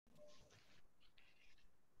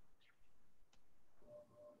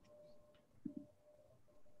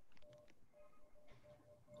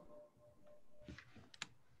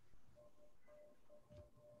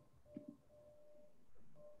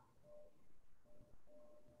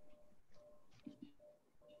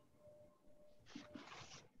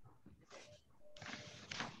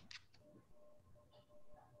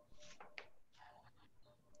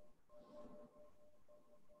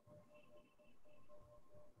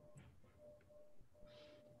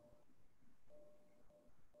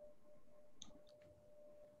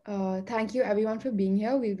Thank you everyone for being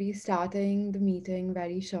here. We'll be starting the meeting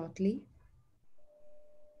very shortly.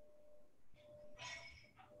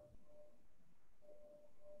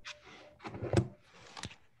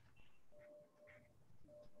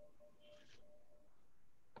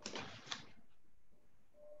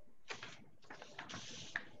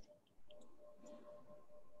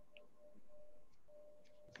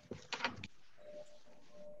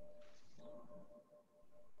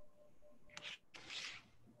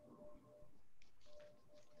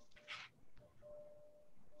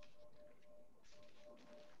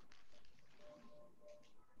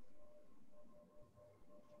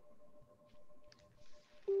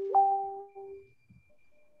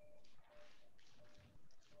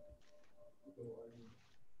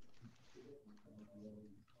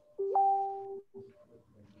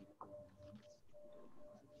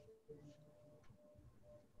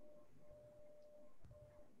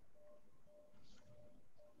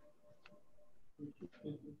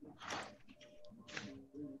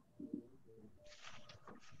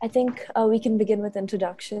 I think we can begin with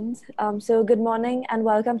introductions. So good morning and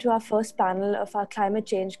welcome to our first panel of our climate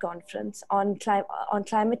change conference on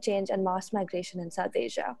climate change and mass migration in South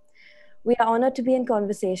Asia. We are honored to be in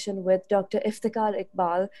conversation with Dr. Iftikhar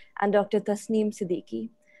Iqbal and Dr. Tasneem Siddiqui.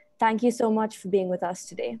 Thank you so much for being with us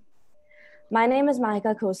today. My name is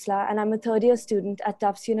Mahika Khosla and I'm a third year student at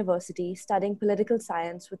Tufts University studying political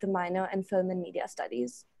science with a minor in film and media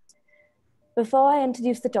studies. Before I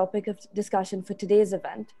introduce the topic of discussion for today's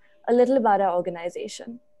event, a little about our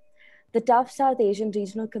organization. The Tufts South Asian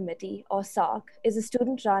Regional Committee, or SARC, is a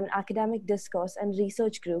student-run academic discourse and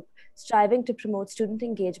research group striving to promote student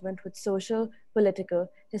engagement with social,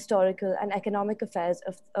 political, historical, and economic affairs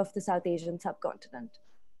of the South Asian subcontinent.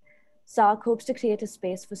 SARC hopes to create a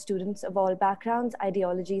space for students of all backgrounds,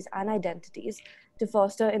 ideologies, and identities to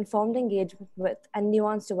foster informed engagement with and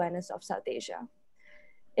nuanced awareness of South Asia.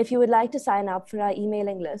 If you would like to sign up for our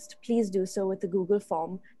emailing list, please do so with the Google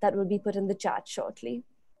form that will be put in the chat shortly.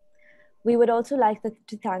 We would also like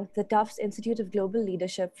to thank the Tufts Institute of Global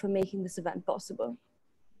Leadership for making this event possible.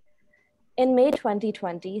 In May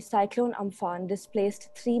 2020, Cyclone Amphan displaced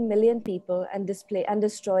 3 million people and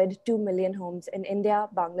destroyed 2 million homes in India,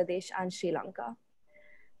 Bangladesh, and Sri Lanka.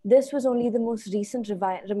 This was only the most recent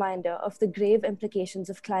reminder of the grave implications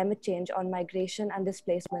of climate change on migration and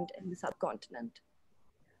displacement in the subcontinent.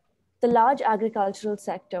 The large agricultural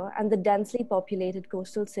sector and the densely populated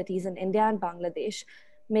coastal cities in India and Bangladesh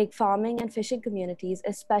make farming and fishing communities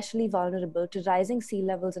especially vulnerable to rising sea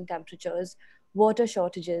levels and temperatures, water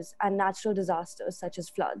shortages, and natural disasters such as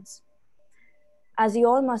floods. As you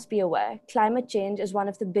all must be aware, climate change is one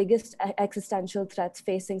of the biggest existential threats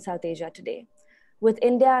facing South Asia today, with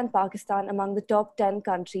India and Pakistan among the top 10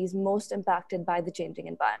 countries most impacted by the changing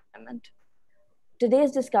environment.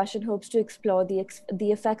 Today's discussion hopes to explore the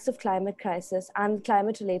effects of climate crisis and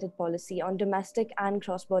climate-related policy on domestic and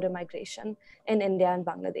cross-border migration in India and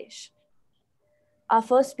Bangladesh. Our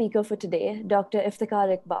first speaker for today, Dr.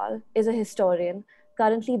 Iftikhar Iqbal, is a historian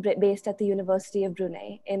currently based at the University of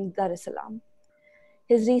Brunei in Dar es Salaam.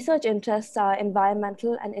 His research interests are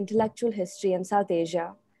environmental and intellectual history in South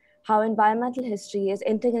Asia, how environmental history is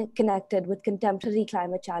interconnected with contemporary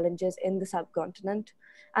climate challenges in the subcontinent,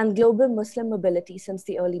 and global Muslim mobility since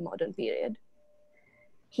the early modern period.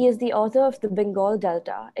 He is the author of The Bengal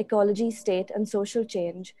Delta, Ecology, State, and Social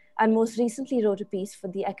Change, and most recently wrote a piece for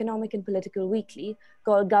the Economic and Political Weekly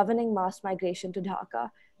called Governing Mass Migration to Dhaka,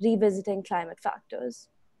 Revisiting Climate Factors.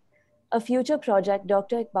 A future project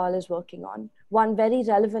Dr. Iqbal is working on, one very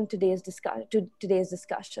relevant to today's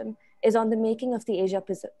discussion, is on the making of the Asia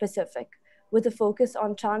Pacific, with a focus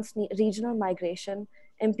on trans-regional migration,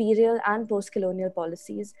 imperial and post-colonial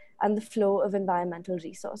policies, and the flow of environmental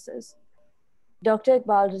resources. Dr.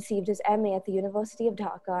 Iqbal received his MA at the University of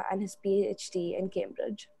Dhaka and his PhD in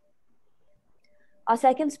Cambridge. Our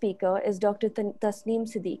second speaker is Dr. Tasneem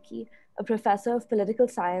Siddiqui, a professor of political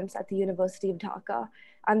science at the University of Dhaka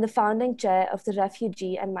and the founding chair of the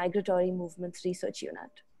Refugee and Migratory Movements Research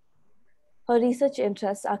Unit. Her research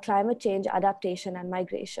interests are climate change adaptation and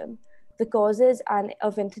migration, the causes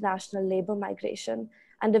of international labor migration,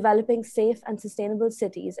 and developing safe and sustainable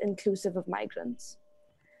cities inclusive of migrants.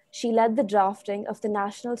 She led the drafting of the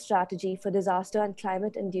National Strategy for Disaster and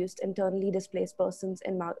Climate-Induced Internally Displaced Persons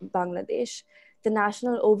in Bangladesh, the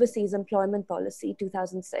National Overseas Employment Policy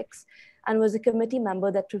 2006, and was a committee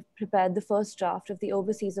member that prepared the first draft of the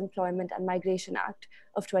Overseas Employment and Migration Act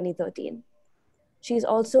of 2013. She is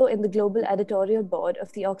also in the global editorial board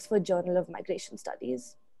of the Oxford Journal of Migration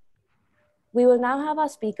Studies. We will now have our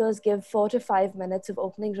speakers give 4 to 5 minutes of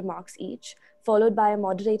opening remarks each, followed by a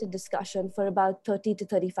moderated discussion for about 30 to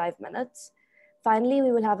 35 minutes. Finally,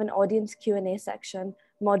 we will have an audience Q&A section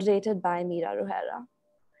moderated by Meera Rohera.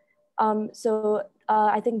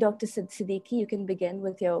 I think Dr. Siddiqui, you can begin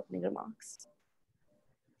with your opening remarks.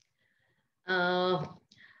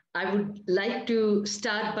 I would like to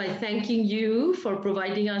start by thanking you for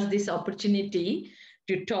providing us this opportunity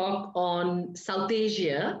to talk on South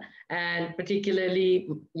Asia and particularly,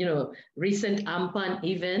 recent AMPAN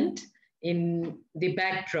event in the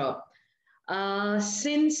backdrop.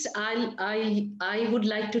 Since I would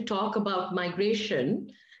like to talk about migration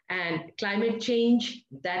and climate change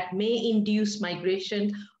that may induce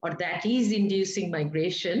migration or that is inducing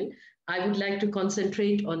migration, I would like to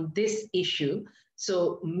concentrate on this issue.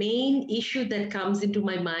 So main issue that comes into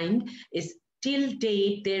my mind is till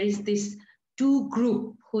date, there is this two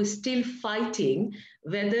group who is still fighting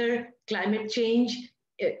whether climate change,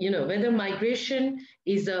 whether migration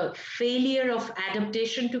is a failure of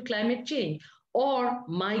adaptation to climate change or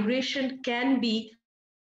migration can be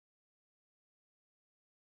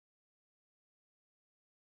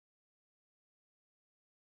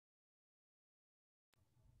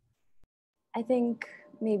I think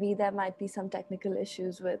maybe there might be some technical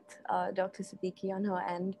issues with Dr. Siddiqui on her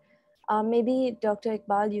end. Maybe Dr.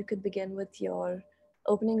 Iqbal, you could begin with your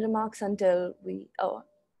opening remarks until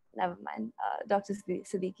never mind. Dr.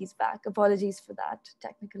 Siddiqui's back. Apologies for that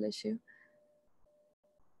technical issue.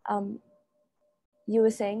 You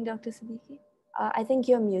were saying, Dr. Siddiqui? I think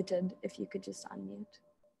you're muted, if you could just unmute.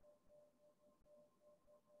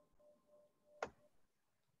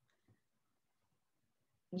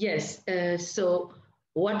 Yes, so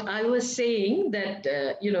what I was saying that,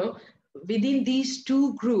 within these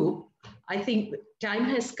two groups, I think time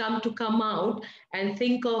has come to come out and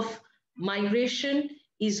think of migration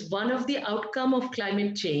is one of the outcome of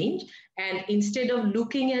climate change. And instead of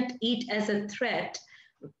looking at it as a threat,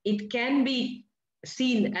 it can be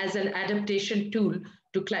seen as an adaptation tool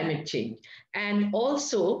to climate change. And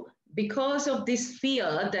also because of this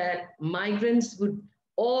fear that migrants would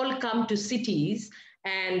all come to cities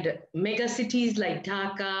and mega cities like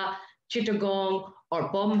Dhaka, Chittagong, or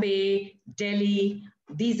Bombay, Delhi,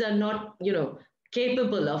 these are not,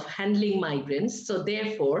 capable of handling migrants. So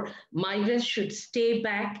therefore, migrants should stay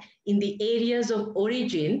back in the areas of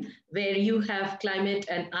origin where you have climate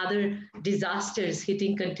and other disasters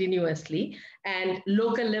hitting continuously, and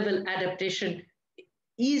local level adaptation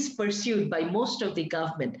is pursued by most of the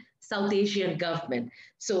government, South Asian government.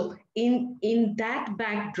 So in that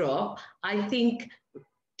backdrop, I think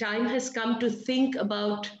time has come to think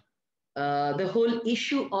about the whole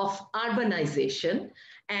issue of urbanization.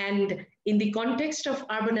 And in the context of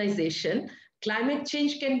urbanization, climate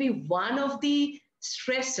change can be one of the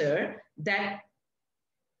stressor that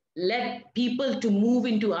led people to move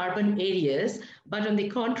into urban areas. But on the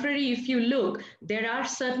contrary, if you look, there are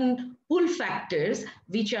certain pull factors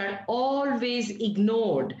which are always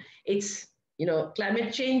ignored. It's,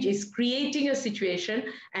 climate change is creating a situation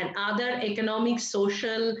and other economic,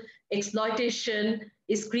 social exploitation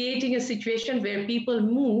is creating a situation where people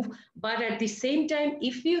move. But at the same time,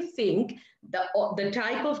 if you think the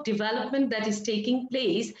type of development that is taking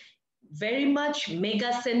place, very much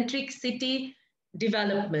megacentric city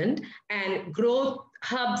development and growth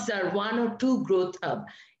hubs are one or two growth hubs.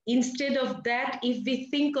 Instead of that, if we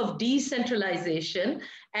think of decentralization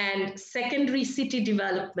and secondary city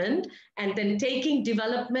development, and then taking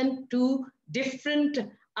development to different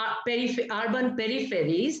urban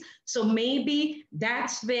peripheries, so maybe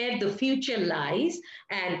that's where the future lies,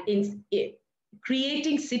 and in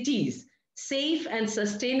creating cities safe and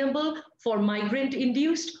sustainable for migrant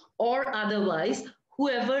induced or otherwise,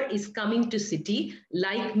 whoever is coming to city,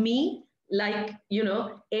 like me, like,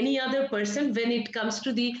 any other person, when it comes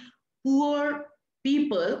to the poor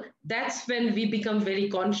people, that's when we become very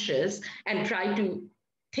conscious and try to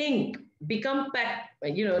think,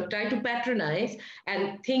 try to patronize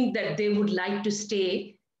and think that they would like to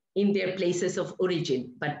stay in their places of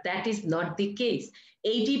origin. But that is not the case.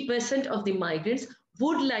 80% of the migrants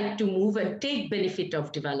would like to move and take benefit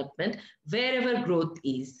of development wherever growth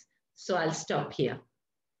is. So I'll stop here.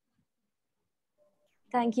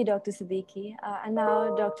 Thank you, Dr. Siddiqui. And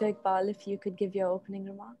now, Dr. Iqbal, if you could give your opening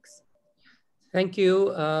remarks. Thank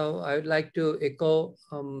you. I would like to echo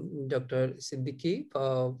Dr. Siddiqui.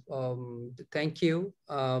 Thank you,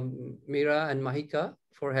 Meera and Mahika,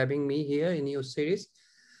 for having me here in your series.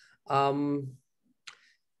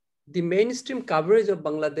 The mainstream coverage of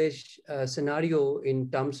Bangladesh scenario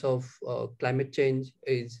in terms of climate change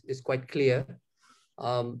is quite clear.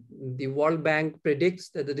 The World Bank predicts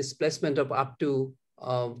that the displacement of up to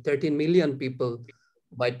 13 million people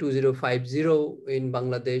by 2050 in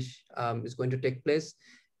Bangladesh is going to take place.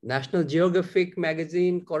 National Geographic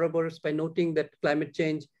magazine corroborates by noting that climate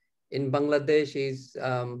change in Bangladesh is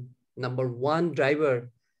 #1 driver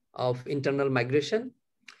of internal migration.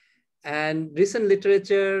 And recent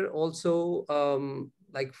literature also,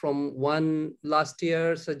 like from one last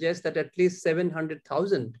year, suggests that at least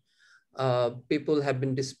 700,000 people have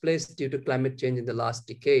been displaced due to climate change in the last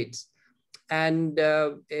decades. And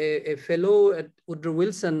a fellow at Woodrow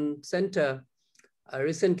Wilson Center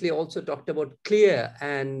recently also talked about clear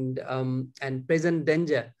and present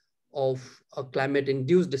danger of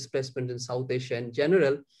climate-induced displacement in South Asia in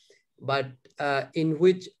general, but in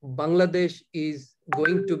which Bangladesh is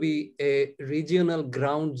going to be a regional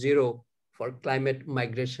ground zero for climate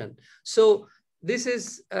migration. So this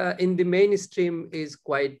is in the mainstream is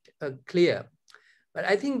quite clear. But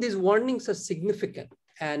I think these warnings are significant,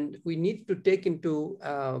 and we need to take into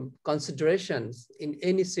considerations in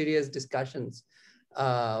any serious discussions,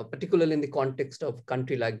 particularly in the context of a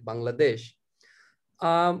country like Bangladesh.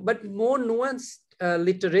 But more nuanced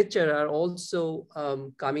literature are also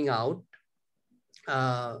coming out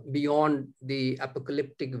beyond the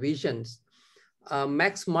apocalyptic visions.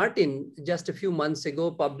 Max Martin, just a few months ago,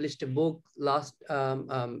 published a book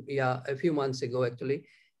a few months ago actually,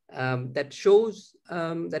 that shows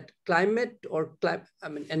that climate or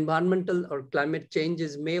environmental or climate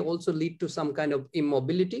changes may also lead to some kind of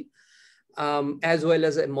immobility, as well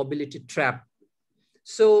as a mobility trap.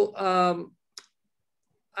 So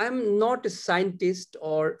I'm not a scientist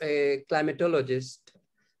or a climatologist.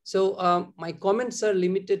 So my comments are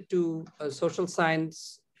limited to social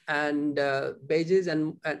science and bases,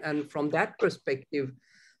 and from that perspective,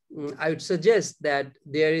 I would suggest that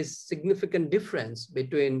there is significant difference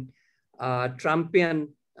between Trumpian,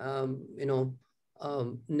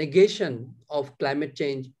 negation of climate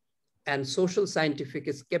change and social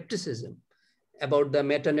scientific skepticism about the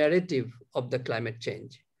meta-narrative of the climate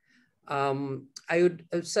change. I would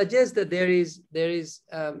suggest that there is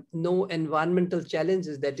no environmental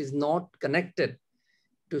challenges that is not connected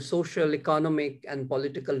to social, economic, and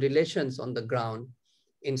political relations on the ground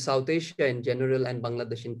in South Asia in general and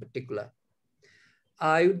Bangladesh in particular.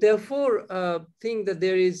 I therefore think that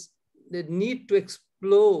there is the need to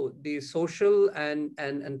explore the social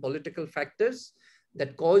and political factors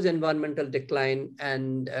that cause environmental decline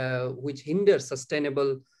and which hinder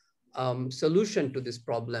sustainable solution to these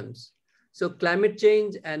problems. So climate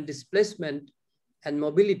change and displacement and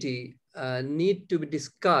mobility need to be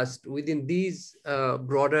discussed within these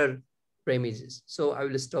broader premises. So I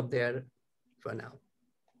will stop there for now.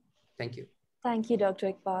 Thank you. Thank you,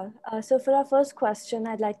 Dr. Iqbal. So for our first question,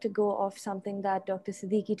 I'd like to go off something that Dr.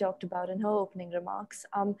 Siddiqui talked about in her opening remarks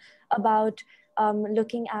about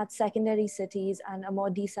looking at secondary cities and a more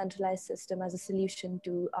decentralized system as a solution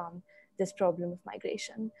to this problem of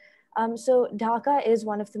migration. So Dhaka is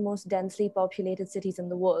one of the most densely populated cities in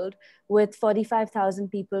the world, with 45,000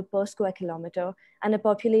 people per square kilometer and a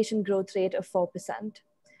population growth rate of 4%.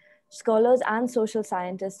 Scholars and social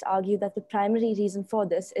scientists argue that the primary reason for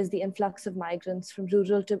this is the influx of migrants from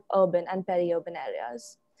rural to urban and peri-urban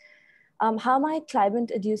areas. How might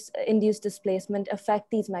climate-induced displacement affect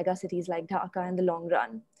these megacities like Dhaka in the long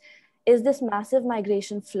run? Is this massive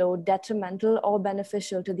migration flow detrimental or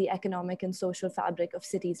beneficial to the economic and social fabric of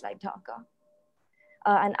cities like Dhaka?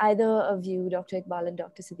 And either of you, Dr. Iqbal and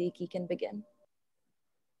Dr. Siddiqui, can begin.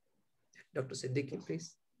 Dr. Siddiqui,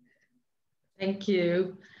 please. Thank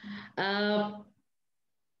you. I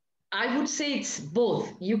would say it's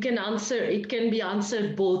both. You can answer, it can be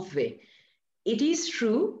answered both ways. It is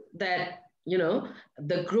true that,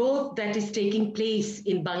 the growth that is taking place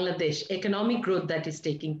in Bangladesh, economic growth that is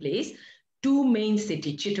taking place, two main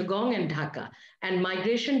cities, Chittagong and Dhaka. And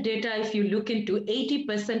migration data, if you look into,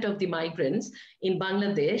 80% of the migrants in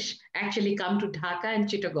Bangladesh actually come to Dhaka and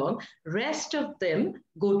Chittagong. Rest of them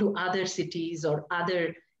go to other cities or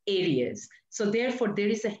other areas. So therefore, there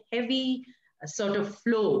is a heavy sort of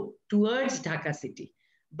flow towards Dhaka city.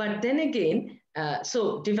 But then again,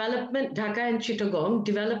 so development, Dhaka and Chittagong,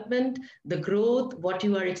 development, the growth, what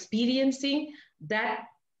you are experiencing, that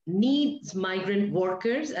needs migrant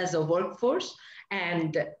workers as a workforce,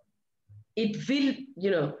 and it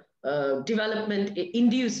will, development,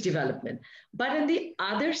 induce development. But on the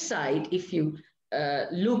other side, if you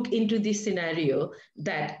look into this scenario,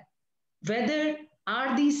 that whether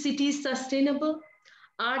are these cities sustainable?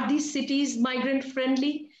 Are these cities migrant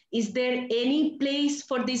friendly? Is there any place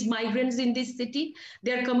for these migrants in this city?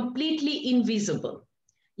 They're completely invisible.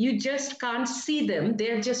 you just can't see them.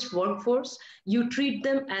 They're just workforce. You treat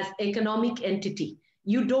them as economic entity.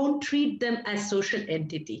 You don't treat them as social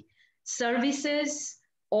entity. Services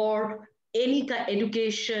or any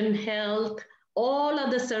education, health, all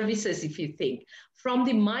other services, if you think. From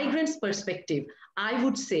the migrants' perspective, I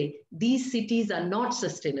would say these cities are not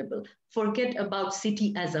sustainable. Forget about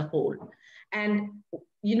city as a whole. And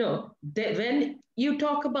when you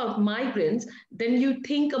talk about migrants, then you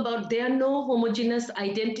think about there are no homogeneous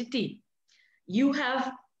identity. You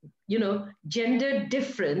have, gender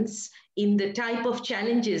difference in the type of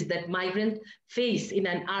challenges that migrants face in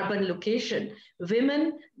an urban location.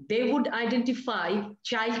 Women, they would identify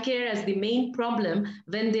childcare as the main problem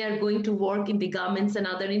when they are going to work in the garments and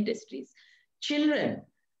other industries. Children,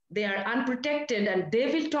 they are unprotected, and they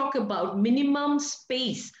will talk about minimum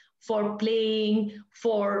space for playing,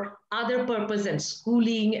 for other purpose and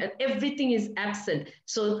schooling, and everything is absent.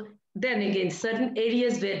 So then again, certain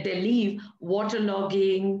areas where they live,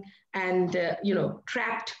 waterlogging and,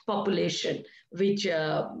 trapped population, which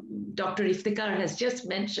Dr. Iftikhar has just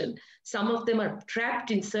mentioned. Some of them are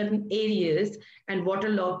trapped in certain areas and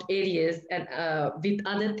waterlogged areas and with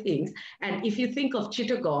other things. And if you think of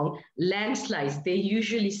Chittagong, landslides, they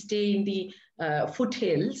usually stay in the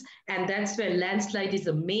foothills, and that's where landslide is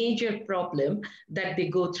a major problem that they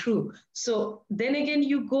go through. So then again,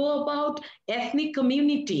 you go about ethnic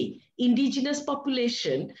community, indigenous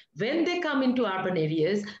population, when they come into urban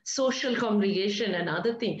areas, social congregation and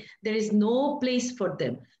other things, there is no place for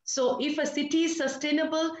them. So if a city is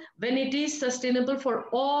sustainable, when it is sustainable for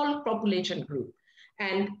all population group,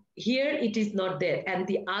 and here it is not there. And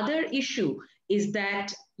the other issue is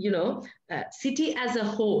that, city as a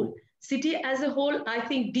whole, I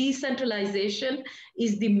think decentralization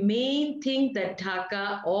is the main thing that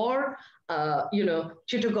Dhaka or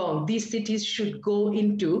Chittagong, these cities should go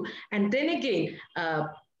into. And then again, urban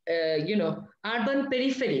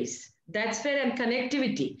peripheries, that's where, and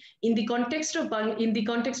connectivity. In the context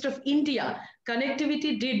of India,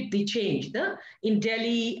 connectivity did the change. In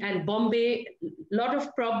Delhi and Bombay, a lot of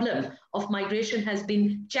challenges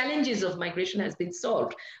of migration has been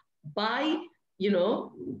solved by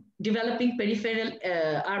developing peripheral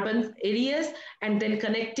urban areas and then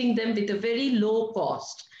connecting them with a very low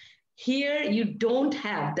cost. Here you don't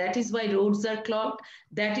have, that is why roads are clogged,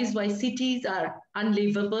 that is why cities are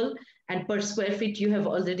unlivable, and per square feet you have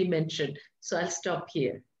already mentioned. So I'll stop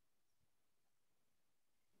here.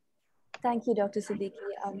 Thank you, Dr.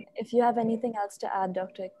 Siddiqui. If you have anything else to add,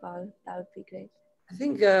 Dr. Iqbal, that would be great. I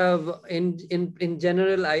think in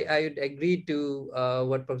general, I would agree to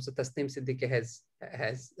what Professor Tasneem Siddiqui has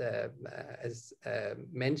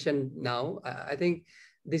mentioned now. I think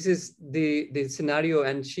this is the scenario,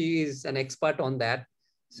 and she is an expert on that.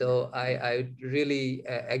 So I would really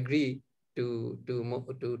agree to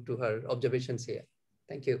her observations here.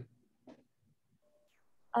 Thank you.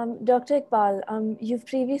 Dr. Iqbal, you've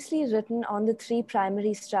previously written on the 3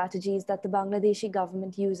 primary strategies that the Bangladeshi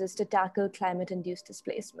government uses to tackle climate-induced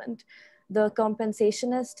displacement: the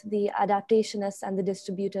compensationist, the adaptationist, and the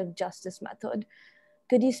distributive justice method.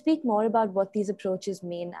 Could you speak more about what these approaches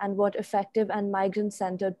mean and what effective and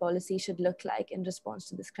migrant-centered policy should look like in response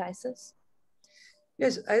to this crisis?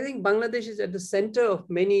 Yes, I think Bangladesh is at the center of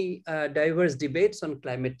many diverse debates on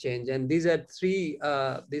climate change, and these three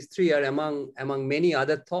are among many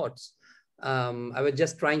other thoughts. I was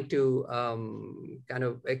just trying to kind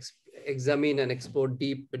of examine and explore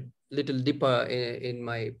little deeper in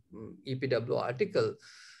my EPW article.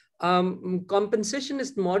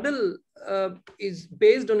 Compensationist model is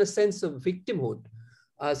based on a sense of victimhood,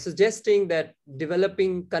 suggesting that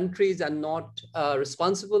developing countries are not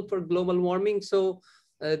responsible for global warming. So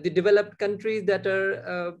the developed countries that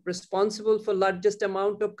are responsible for largest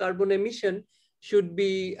amount of carbon emission should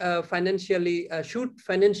be financially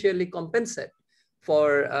compensate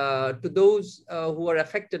for to those who are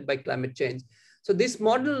affected by climate change. So this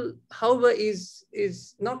model, however, is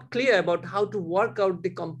not clear about how to work out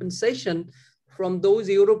the compensation from those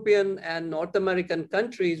European and North American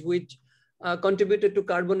countries which contributed to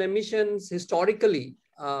carbon emissions historically,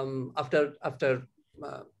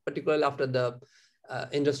 particularly after the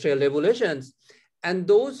industrial revolutions, and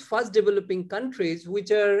those fast developing countries which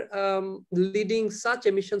are leading such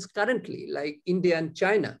emissions currently, like India and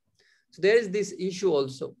China. So there is this issue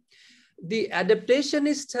also. The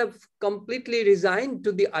adaptationists have completely resigned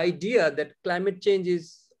to the idea that climate change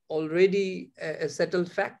is already a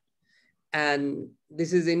settled fact, and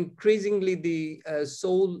this is increasingly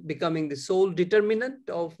becoming the sole determinant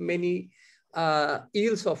of many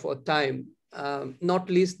ills of our time, not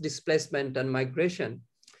least displacement and migration.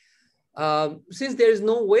 Since there is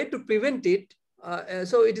no way to prevent it,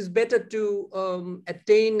 So it is better to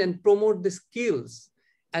attain and promote the skills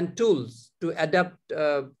and tools to adapt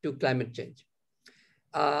to climate change.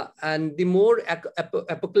 And the more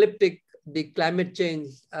apocalyptic the climate change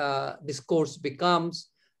discourse becomes,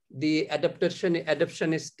 the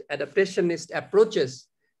adaptationist approaches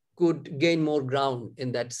could gain more ground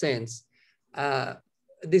in that sense.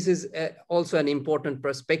 This is also an important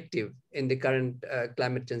perspective in the current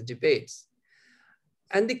climate change debates.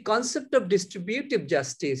 And the concept of distributive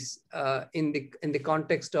justice in the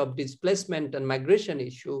context of displacement and migration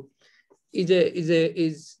issue is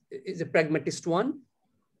a pragmatist one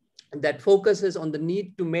that focuses on the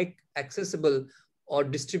need to make accessible or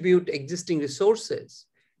distribute existing resources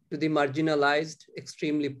to the marginalized,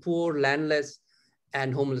 extremely poor, landless,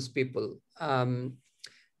 and homeless people, and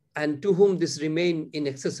to whom this remain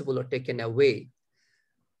inaccessible or taken away.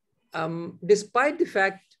 Despite the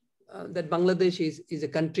fact that Bangladesh is a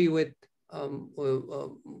country with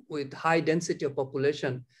high density of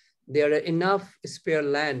population, there are enough spare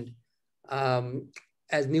land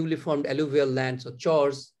as newly formed alluvial lands or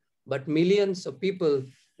chores, but millions of people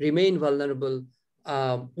remain vulnerable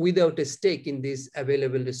without a stake in these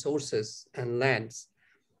available resources and lands.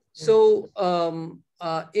 So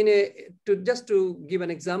just to give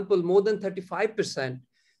an example, more than 35%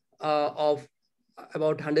 of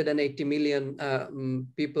about 180 million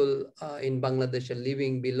people in Bangladesh are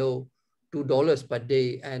living below $2 per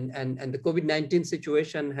day, and the COVID-19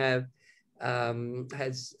 situation has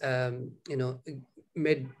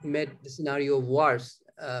made the scenario worse.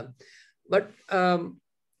 But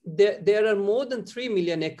there are more than 3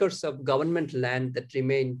 million acres of government land that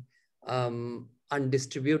remain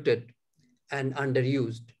undistributed and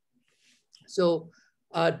underused. So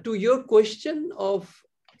to your question of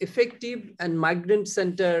effective and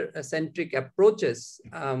migrant-centric approaches,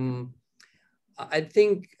 I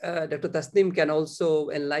think Dr. Tasneem can also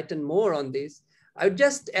enlighten more on this. I would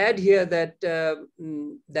just add here that,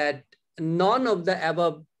 that none of the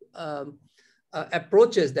above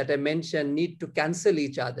approaches that I mentioned need to cancel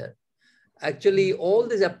each other. Actually, all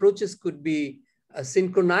these approaches could be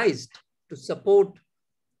synchronized to support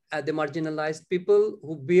the marginalized people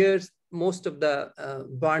who bears most of the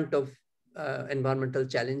brunt of environmental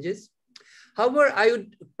challenges. However, I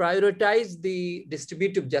would prioritize the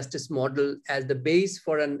distributive justice model as the base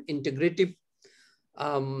for an integrative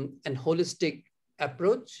and holistic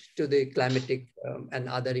approach to the climatic and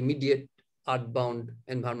other immediate earthbound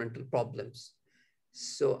environmental problems.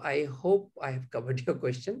 So I hope I have covered your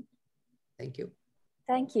question. Thank you.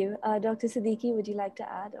 Thank you. Dr. Siddiqui, would you like to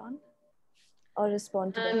add on or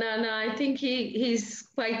respond to that? No, I think he's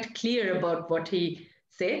quite clear about what he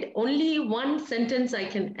said. Only one sentence I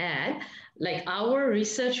can add, like our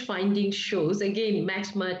research findings shows, again,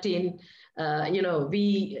 Max Martin,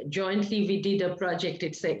 we did a project,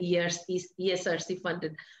 it's a ESRC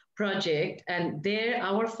funded project, and there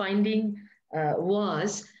our finding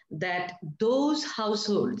was that those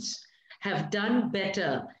households have done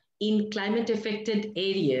better in climate affected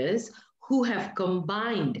areas who have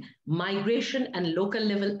combined migration and local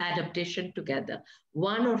level adaptation together.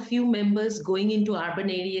 One or few members going into urban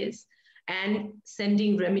areas and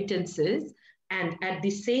sending remittances. And at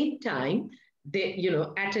the same time,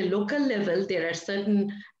 at a local level, there are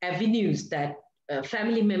certain avenues that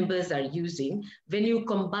family members are using. When you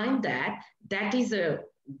combine that, that is a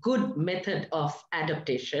good method of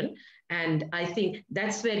adaptation. And I think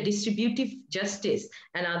that's where distributive justice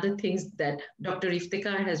and other things that Dr.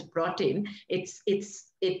 Iftikhar has brought in, it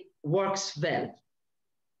works well.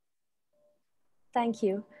 Thank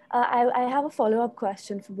you. I have a follow-up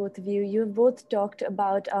question for both of you. You've both talked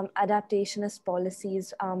about adaptationist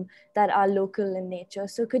policies that are local in nature.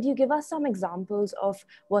 So could you give us some examples of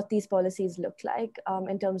what these policies look like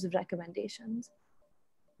in terms of recommendations?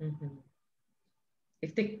 Mm-hmm.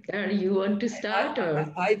 Iftikhar, you want to start?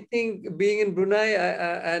 I think being in Brunei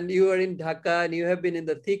and you are in Dhaka and you have been in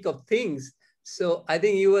the thick of things. So I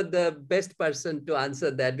think you are the best person to answer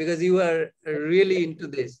that because you are really into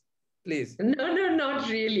this. Please. No, not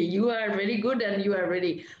really. You are very good and you are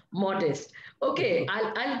very modest. Okay,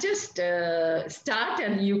 I'll just start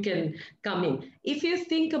and you can come in. If you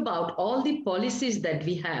think about all the policies that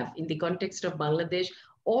we have in the context of Bangladesh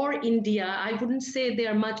or India, I wouldn't say they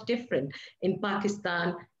are much different. In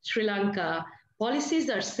Pakistan, Sri Lanka, policies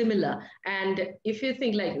are similar. And if you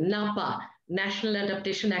think like NAPA, National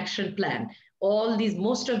Adaptation Action Plan,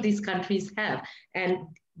 most of these countries have. And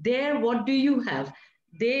there, what do you have?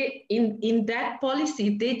 They, in that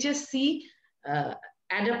policy, they just see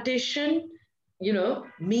adaptation,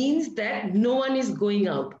 means that no one is going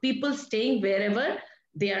out. People staying wherever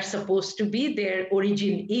they are supposed to be, their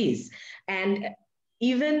origin is. And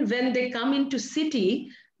even when they come into city,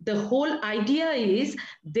 the whole idea is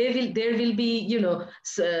there will be, you know,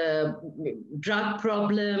 drug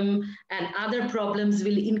problem and other problems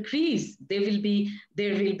will increase. There will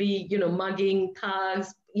be, you know, mugging,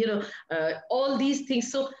 thugs, you know, all these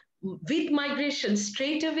things. So with migration,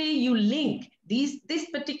 straight away you link this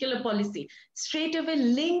particular policy, straight away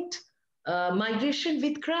linked migration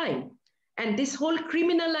with crime. And this whole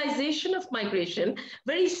criminalization of migration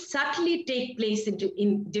very subtly take place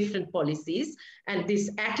in different policies. And this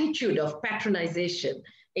attitude of patronization,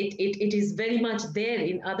 it is very much there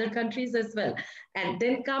in other countries as well. And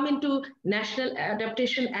then come into National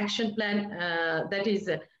Adaptation Action Plan, that is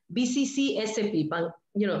BCC SAP.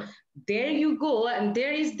 You know, there you go. And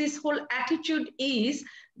there is this whole attitude is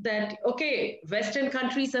that, okay, Western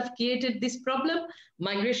countries have created this problem,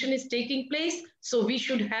 migration is taking place, so we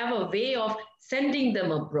should have a way of sending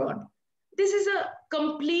them abroad. This is a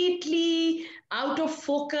completely out of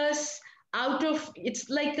focus, it's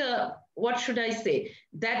like a, what should I say,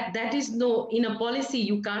 that is no, in a policy,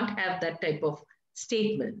 you can't have that type of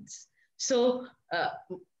statements. So,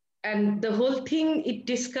 and the whole thing it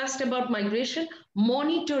discussed about migration,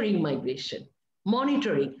 monitoring migration,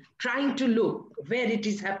 trying to look where it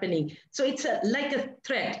is happening. So it's like a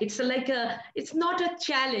threat. It's not a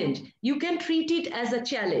challenge. You can treat it as a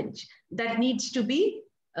challenge that needs to be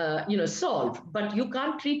you know, solved, but you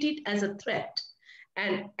can't treat it as a threat.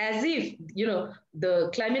 And as if, you know, the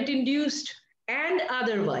climate induced and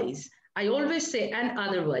otherwise, I always say, and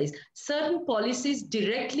otherwise, certain policies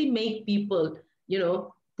directly make people, you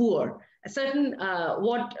know, poor. A certain,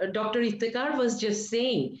 what Dr. Iftikhar was just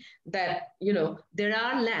saying, that, you know, there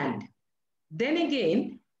are land. Then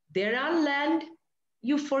again, there are land,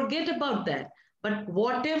 you forget about that. But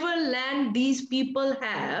whatever land these people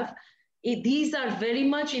have, these are very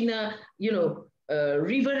much in a, you know,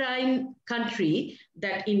 riverine country,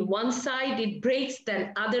 that in one side it breaks,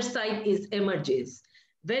 then other side is emerges.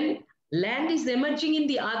 When land is emerging in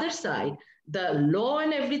the other side, the law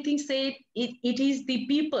and everything say it is the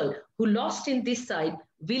people who lost in this side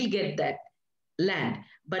will get that land.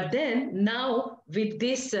 But then now with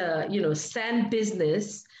this, you know, sand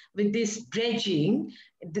business, with this dredging,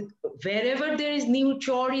 wherever there is new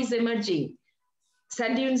chore is emerging,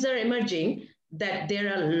 sand dunes are emerging, that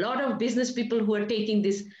there are a lot of business people who are taking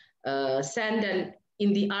this sand and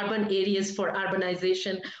in the urban areas for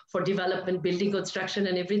urbanization, for development, building construction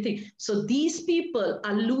and everything. So these people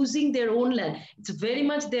are losing their own land. It's very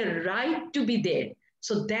much their right to be there.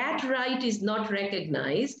 So that right is not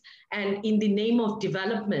recognized. And in the name of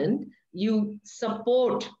development, you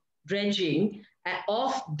support dredging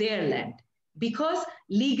of their land because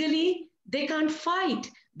legally they can't fight.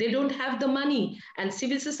 They don't have the money. And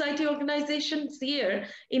civil society organizations here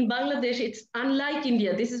in Bangladesh, it's unlike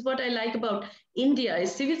India. This is what I like about India,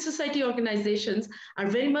 is civil society organizations are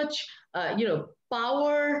very much, you know,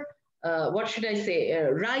 power, what should I say,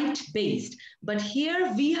 right-based. But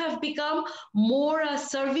here we have become more a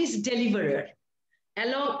service deliverer.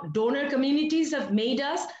 Along donor communities have made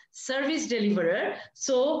us service deliverer,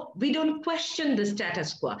 so we don't question the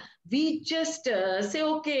status quo. We just say,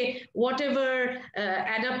 okay, whatever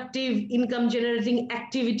adaptive income generating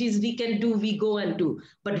activities we can do, we go and do,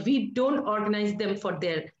 but we don't organize them for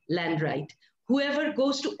their land right. Whoever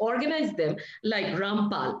goes to organize them, like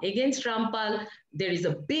Rampal, against Rampal, there is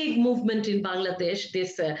a big movement in Bangladesh,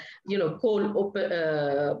 this, you know, coal,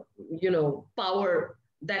 you know, power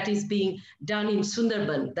that is being done in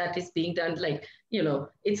Sundarban, that is being done like, you know,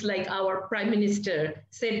 it's like our prime minister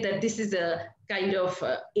said that this is a kind of,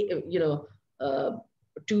 you know,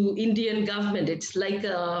 to Indian government, it's like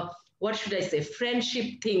a, what should I say,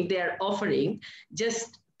 friendship thing they are offering.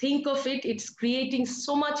 Just think of it, it's creating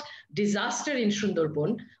so much disaster in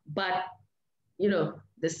Sundarban, but, you know,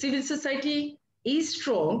 the civil society is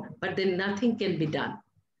strong, but then nothing can be done.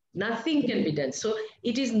 Nothing can be done. So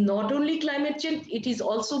it is not only climate change, it is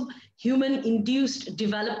also human-induced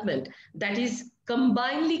development that is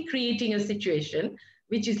combinedly creating a situation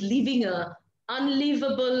which is leaving a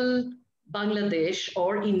unlivable Bangladesh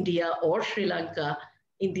or India or Sri Lanka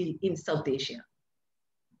in South Asia.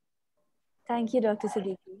 Thank you, Dr.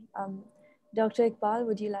 Siddiqui. Dr. Iqbal,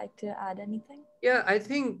 would you like to add anything? Yeah, I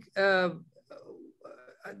think Dr.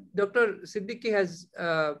 Siddiqui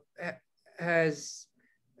has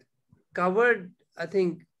covered, I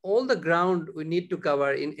think, all the ground we need to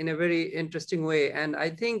cover in a very interesting way. And I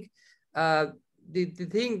think the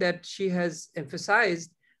thing that she has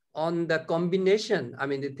emphasized on the combination, I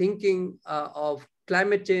mean, the thinking of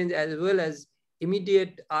climate change as well as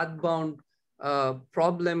immediate earthbound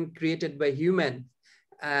problem created by human,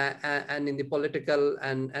 and in the political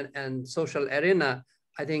and social arena,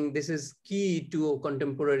 I think this is key to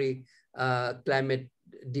contemporary climate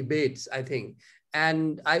debates, I think.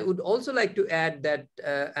 And I would also like to add that,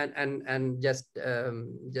 and just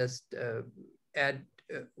add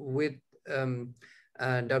with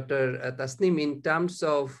Dr. Tasneem in terms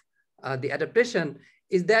of the adaptation,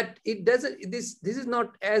 is that it doesn't, this is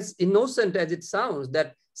not as innocent as it sounds,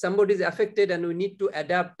 that somebody is affected and we need to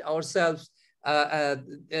adapt ourselves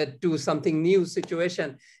to something new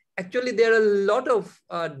situation. Actually, there are a lot of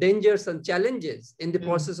dangers and challenges in the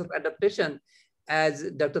process of adaptation,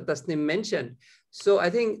 as Dr. Tasneem mentioned. So I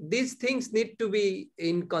think these things need to be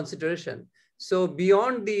in consideration. So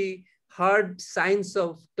beyond the hard science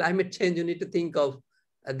of climate change, you need to think of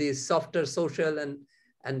the softer social and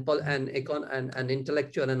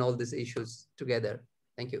intellectual and all these issues together.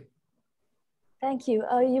 Thank you. Thank you.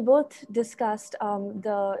 You both discussed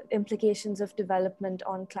the implications of development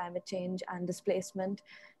on climate change and displacement.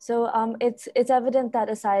 So it's evident that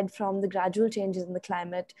aside from the gradual changes in the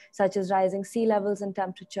climate, such as rising sea levels and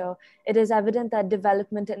temperature, it is evident that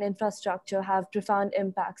development and infrastructure have profound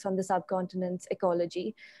impacts on the subcontinent's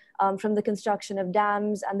ecology, from the construction of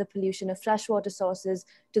dams and the pollution of freshwater sources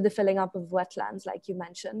to the filling up of wetlands, like you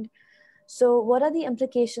mentioned. So what are the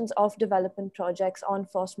implications of development projects on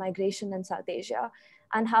forced migration in South Asia?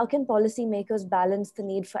 And how can policymakers balance the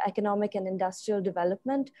need for economic and industrial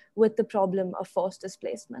development with the problem of forced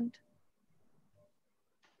displacement?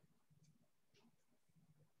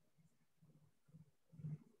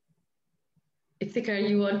 Iftikhar,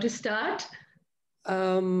 you want to start?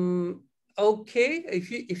 Okay,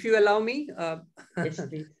 if you allow me. Yes,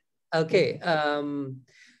 please. Okay,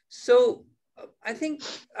 so I think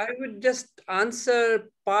I would just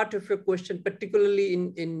answer part of your question, particularly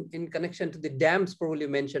in connection to the dams probably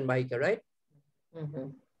mentioned, Mahika, right?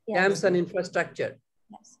 Yes. Dams and infrastructure.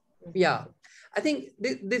 Yes. Yeah, I think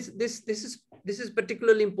this is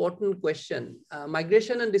particularly important question.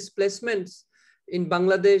 Migration and displacements in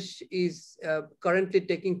Bangladesh is currently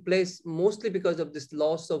taking place mostly because of this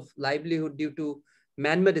loss of livelihood due to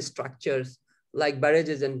man-made structures like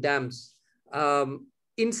barrages and dams.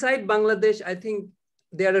 Inside Bangladesh, I think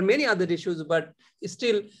there are many other issues, but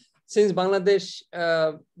still, since Bangladesh,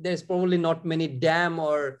 there's probably not many dam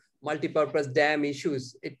or multi-purpose dam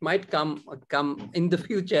issues. It might come in the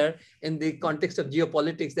future in the context of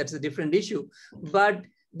geopolitics. That's a different issue. But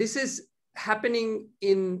this is happening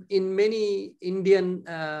in many Indian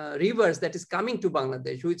rivers that is coming to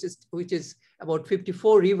Bangladesh, which is about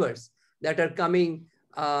 54 rivers that are coming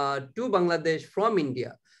to Bangladesh from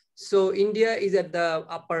India. So India is at the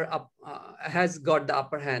has got the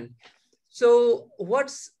upper hand. So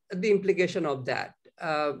what's the implication of that?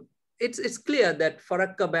 It's clear that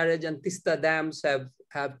Farakka Barrage and Tista dams have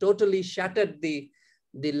totally shattered the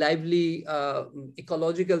lively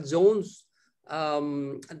ecological zones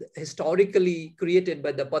historically created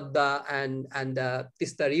by the Padda and the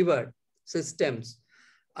Tista River systems.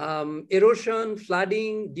 Erosion,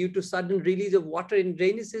 flooding due to sudden release of water in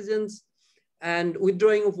rainy seasons, and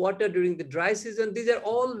withdrawing of water during the dry season. These are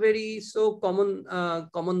all very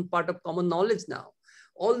common part of common knowledge now.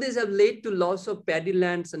 All these have led to loss of paddy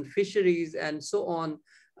lands and fisheries and so on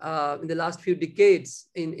in the last few decades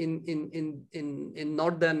in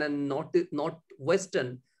northern and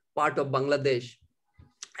northwestern part of Bangladesh.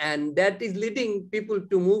 And that is leading people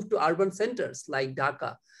to move to urban centers like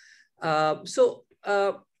Dhaka.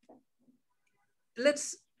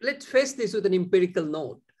 Let's face this with an empirical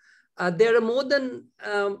note. There are more than,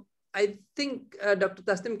 I think Dr.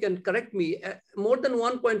 Tasneem can correct me, more than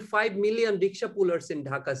 1.5 million rickshaw pullers in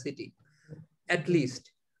Dhaka city, at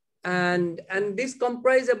least. And this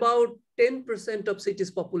comprise about 10% of city's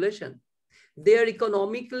population. They are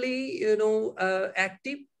economically,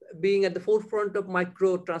 active, being at the forefront of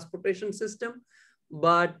micro transportation system,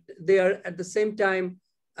 but they are at the same time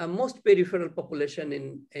most peripheral population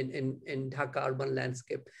in Dhaka urban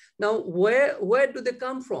landscape. Now, where do they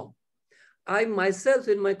come from? I myself,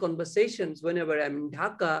 in my conversations, whenever I'm in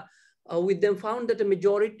Dhaka, with them found that a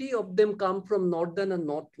majority of them come from northern and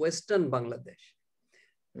northwestern Bangladesh,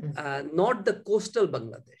 not the coastal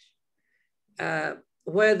Bangladesh,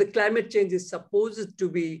 where the climate change is supposed to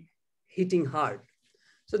be hitting hard.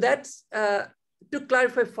 So that's, to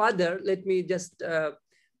clarify further, let me just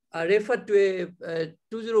refer to a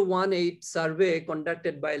 2018 survey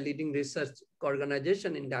conducted by a leading research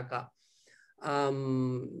organization in Dhaka.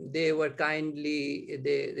 They were kind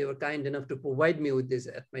enough to provide me with this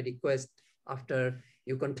at my request after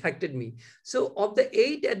you contacted me. So of the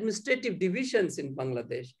 8 administrative divisions in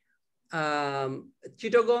Bangladesh,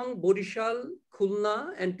 Chittagong, Borishal,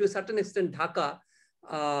 Khulna, and to a certain extent Dhaka,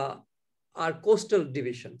 are coastal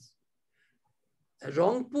divisions.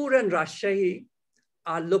 Rangpur and Rajshahi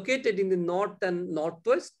are located in the north and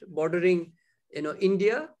northwest, bordering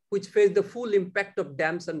India, which face the full impact of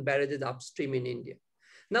dams and barrages upstream in India.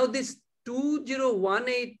 Now, this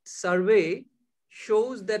 2018 survey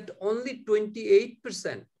shows that only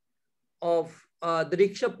 28% of the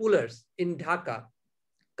rickshaw pullers in Dhaka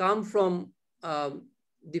come from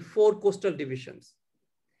the 4 coastal divisions,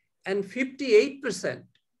 and 58%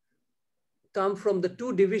 come from the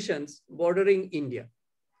 2 divisions bordering India.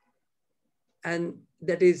 And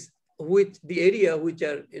that is the area which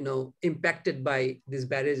are impacted by these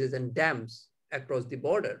barrages and dams across the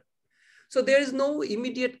border. So there is no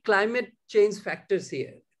immediate climate change factors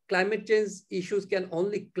here. Climate change issues can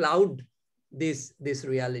only cloud this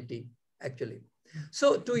reality, actually.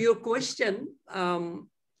 So to your question,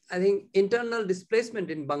 I think internal displacement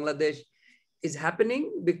in Bangladesh is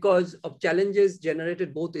happening because of challenges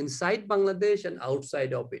generated both inside Bangladesh and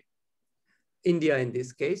outside of it, India in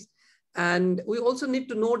this case. And we also need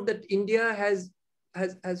to note that India has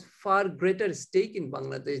far greater stake in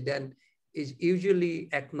Bangladesh than is usually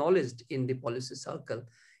acknowledged in the policy circle.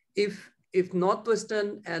 If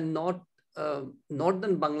northwestern and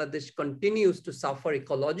northern Bangladesh continues to suffer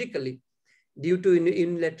ecologically due to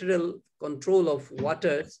unilateral control of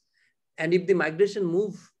waters, and if the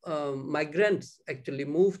migrants actually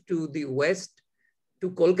move to the west,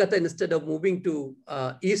 to Kolkata instead of moving to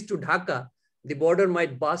east to Dhaka, the border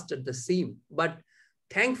might burst at the seam. But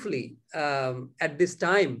thankfully, at this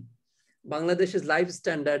time, Bangladesh's life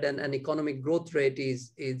standard and economic growth rate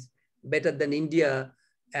is better than India,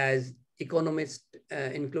 as economists,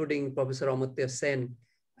 including Professor Amartya Sen,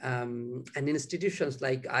 and institutions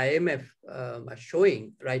like IMF are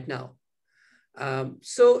showing right now.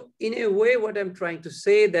 So in a way, what I'm trying to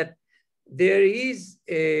say that there is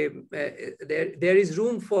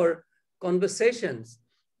room for conversations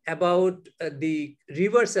about the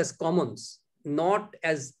rivers as commons, not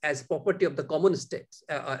as property of the common states,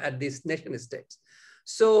 at these nation states.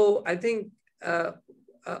 So I think,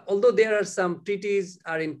 although there are some treaties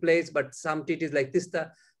are in place, but some treaties like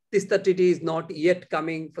Tista Treaty is not yet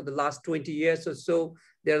coming for the last 20 years or so.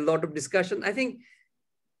 There are a lot of discussion. I think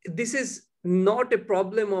this is not a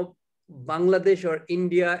problem of Bangladesh or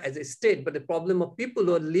India as a state, but a problem of people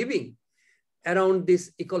who are living around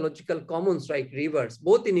these ecological commons like rivers,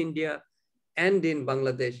 both in India and in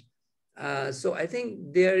Bangladesh. So I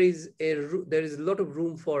think there is a lot of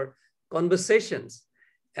room for conversations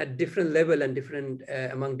at different level and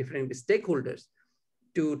among different stakeholders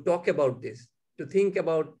to talk about this, to think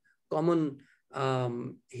about common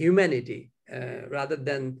humanity rather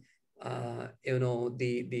than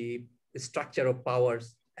the structure of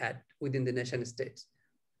powers within the nation states.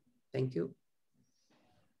 Thank you.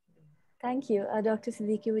 Thank you. Dr.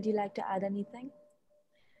 Siddiqui, would you like to add anything?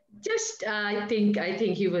 Just, I think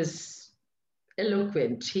he was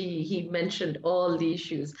eloquent. He mentioned all the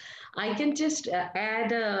issues. I can just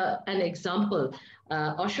add an example.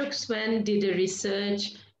 Ashok Swen did a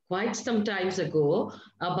research quite some times ago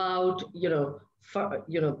about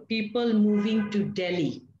people moving to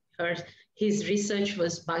Delhi. His research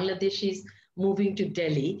was Bangladeshis moving to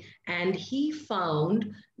Delhi, and he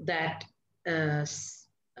found that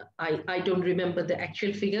I don't remember the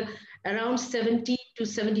actual figure, around 70 to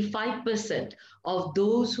 75% of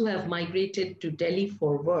those who have migrated to Delhi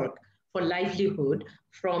for work, for livelihood,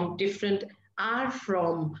 from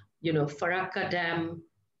Farakka Dam,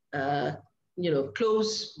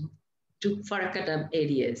 close to Farakka Dam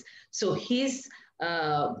areas. So his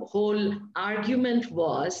whole argument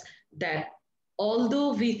was that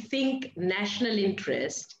although we think national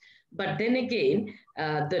interest, but then again,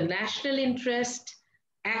 the national interest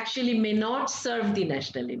actually may not serve the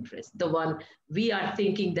national interest, the one we are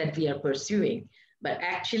thinking that we are pursuing. But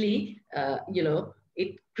actually,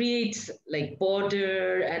 it creates like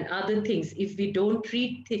border and other things. If we don't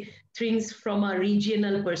treat things from a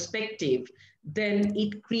regional perspective, then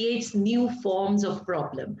it creates new forms of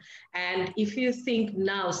problem. And if you think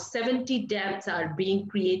now 70 dams are being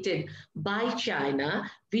created by China,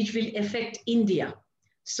 which will affect India.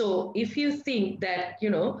 So if you think that,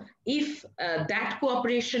 if that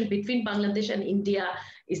cooperation between Bangladesh and India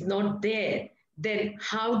is not there, then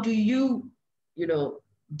how do you,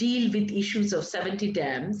 deal with issues of 70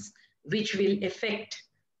 dams, which will affect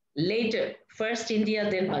later, first India,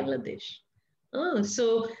 then Bangladesh?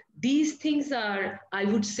 So these things are, I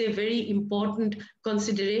would say, very important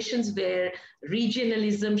considerations where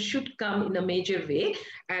regionalism should come in a major way.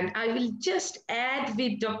 And I will just add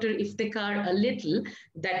with Dr. Iftikhar a little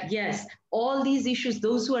that yes, all these issues,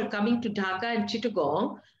 those who are coming to Dhaka and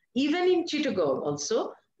Chittagong, Even in Chittagong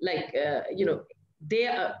also, like,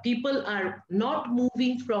 people are not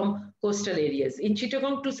moving from coastal areas. In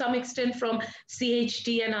Chittagong, to some extent from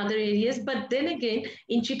CHT and other areas, but then again,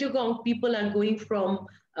 in Chittagong, people are going from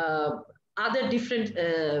other different,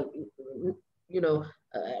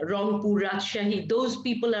 Rangpur, Rajshahi, those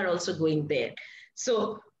people are also going there.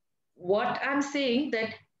 So what I'm saying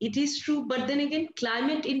that it is true, but then again,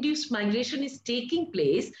 climate-induced migration is taking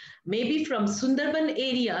place, maybe from Sundarban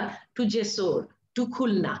area to Jessore, to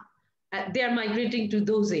Khulna. They are migrating to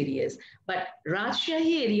those areas. But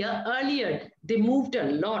Rajshahi area, earlier, they moved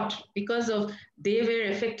a lot because of they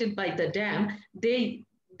were affected by the dam. The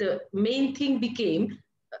main thing became,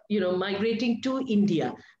 migrating to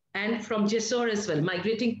India, and from Jessore as well,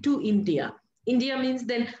 migrating to India. India means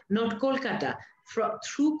then not Kolkata.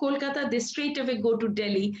 Through Kolkata, they straight away go to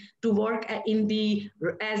Delhi to work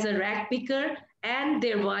as a rag picker, and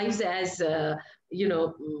their wives as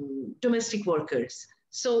domestic workers.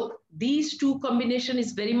 So these two combination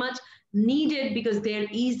is very much needed because there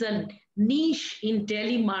is a niche in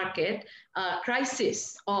Delhi market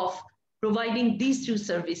crisis of providing these two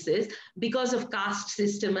services because of caste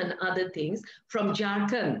system and other things. From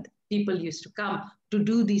Jharkhand, people used to come to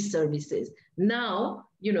do these services. Now,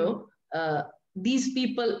 these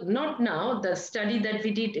people, not now, the study that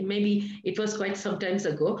we did, maybe it was quite some times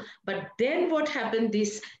ago, but then what happened,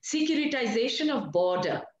 this securitization of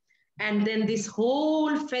border, and then this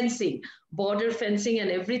whole fencing, border fencing and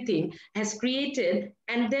everything has created,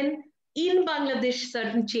 and then in Bangladesh,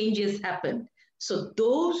 certain changes happened. So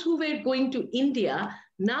those who were going to India,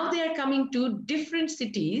 now they are coming to different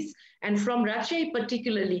cities, and from Rajshahi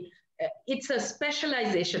particularly, it's a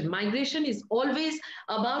specialization. Migration is always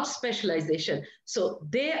about specialization. So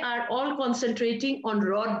they are all concentrating on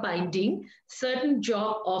rod binding, certain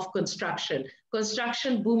job of construction.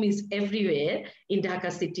 Construction boom is everywhere in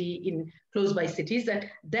Dhaka city, in close by cities.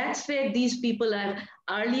 That's where these people are.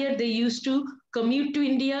 Earlier, they used to commute to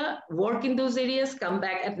India, work in those areas, come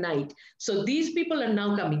back at night. So these people are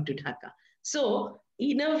now coming to Dhaka. So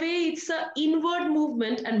in a way, it's an inward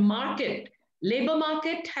movement, and market. Labor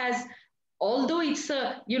market has, although it's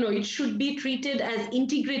it should be treated as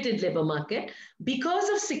integrated labor market, because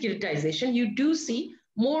of securitization, you do see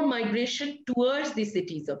more migration towards the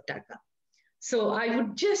cities of Dhaka. So I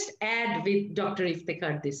would just add with Dr.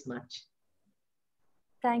 Iftikhar this much.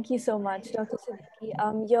 Thank you so much, Dr.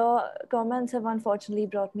 Siddiqui. Your comments have unfortunately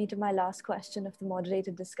brought me to my last question of the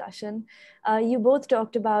moderated discussion. You both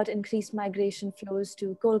talked about increased migration flows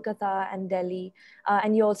to Kolkata and Delhi,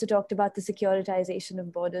 and you also talked about the securitization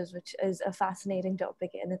of borders, which is a fascinating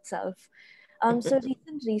topic in itself. So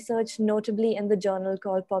recent research, notably in the journal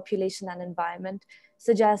called Population and Environment,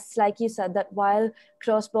 suggests, like you said, that while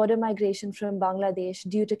cross-border migration from Bangladesh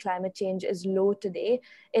due to climate change is low today,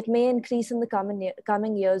 it may increase in the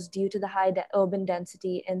coming years due to the high urban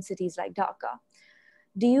density in cities like Dhaka.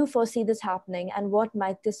 Do you foresee this happening, and what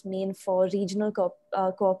might this mean for regional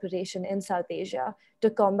cooperation in South Asia to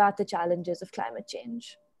combat the challenges of climate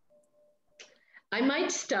change? I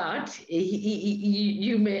might start,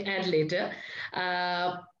 you may add later.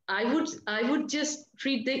 I would just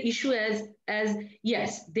treat the issue as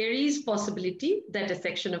yes, there is possibility that a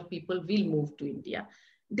section of people will move to India.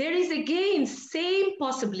 There is again, same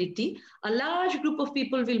possibility, a large group of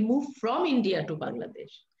people will move from India to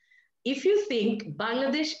Bangladesh. If you think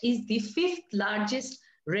Bangladesh is the 5th largest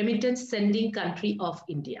remittance sending country of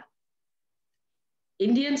India.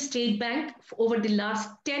 Indian State Bank over the last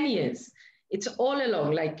 10 years, it's all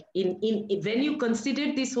along, like when you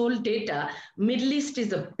consider this whole data, Middle East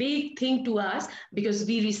is a big thing to us because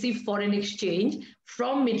we receive foreign exchange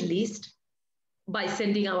from Middle East by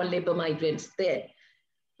sending our labor migrants there.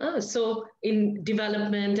 So in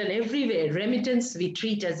development and everywhere, remittance we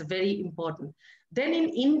treat as very important. Then in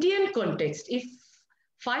Indian context, if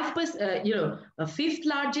 5%, a 5th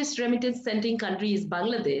largest remittance sending country is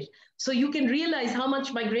Bangladesh, so you can realize how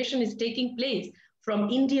much migration is taking place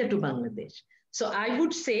from India to Bangladesh. So I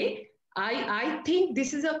would say, I think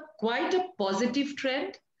this is quite a positive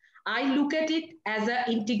trend. I look at it as an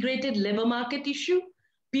integrated labor market issue.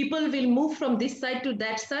 People will move from this side to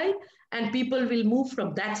that side, and people will move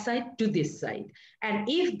from that side to this side. And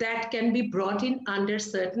if that can be brought in under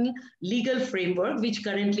certain legal framework, which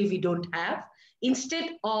currently we don't have,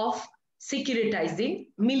 instead of securitizing,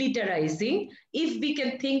 militarizing, if we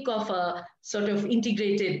can think of a sort of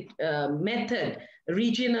integrated method,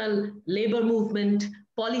 regional labor movement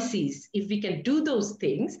policies, if we can do those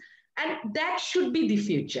things, and that should be the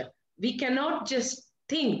future. We cannot just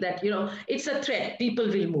think that, it's a threat, people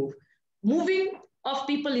will move. Moving of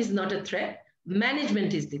people is not a threat,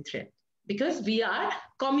 management is the threat. because we are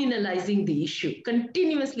communalizing the issue.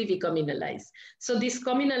 Continuously we communalize. So this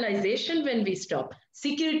communalization, when we stop,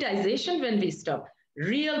 securitization, when we stop,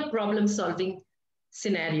 real problem solving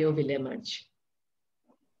scenario will emerge.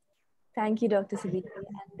 Thank you, Dr. Siddiqui.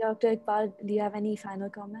 And Dr. Iqbal, do you have any final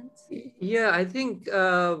comments? Yeah, I think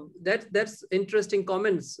that's interesting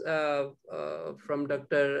comments from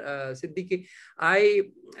Dr. Siddiqui.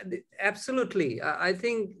 Absolutely, I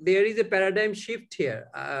think there is a paradigm shift here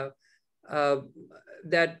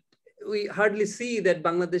that we hardly see that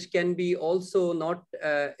Bangladesh can be also not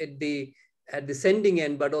at the sending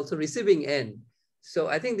end, but also receiving end. So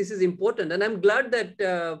I think this is important, and I'm glad that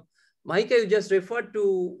Mahika, you just referred to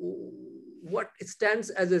what it stands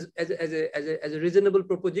as a reasonable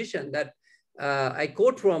proposition that I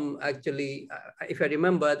quote from, actually, if I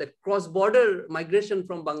remember, that cross-border migration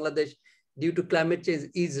from Bangladesh due to climate change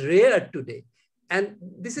is rare today. And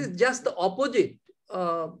this is just the opposite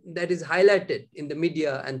that is highlighted in the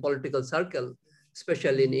media and political circle,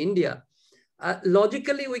 especially in India.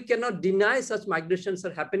 Logically, we cannot deny such migrations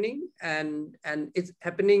are happening, and it's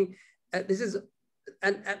happening. But this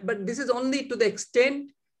is only to the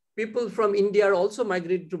extent people from India are also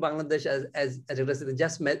migrated to Bangladesh, as Dr.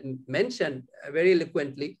 just mentioned very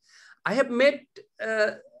eloquently. I have met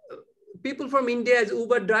people from India as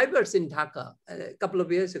Uber drivers in Dhaka a couple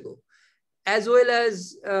of years ago, as well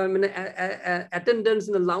as attendants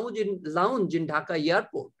in the lounge in Dhaka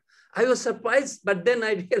airport. I was surprised, but then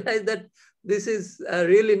I realized that this is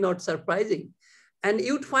really not surprising. And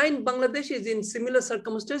you'd find Bangladeshis in similar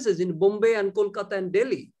circumstances in Bombay and Kolkata and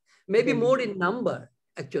Delhi, maybe more in number,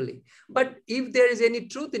 actually. But if there is any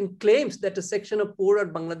truth in claims that a section of poorer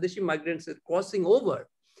Bangladeshi migrants is crossing over,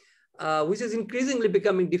 which is increasingly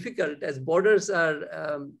becoming difficult as borders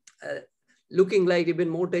are looking like even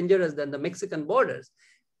more dangerous than the Mexican borders,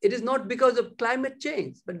 it is not because of climate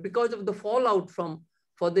change, but because of the fallout for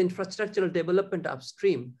the infrastructural development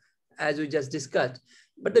upstream, as we just discussed.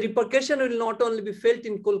 But the repercussion will not only be felt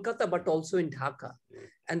in Kolkata, but also in Dhaka.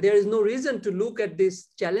 And there is no reason to look at these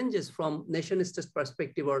challenges from nationalist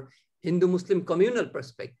perspective or Hindu-Muslim communal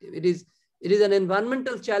perspective. It is an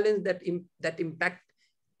environmental challenge that impact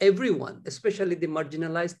everyone, especially the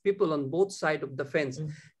marginalized people on both sides of the fence.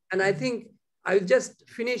 And I think I'll just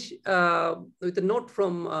finish with a note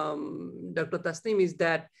from Dr. Tasneem is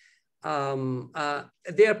that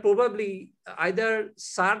they are probably either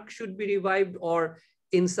SAARC should be revived or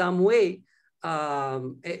in some way a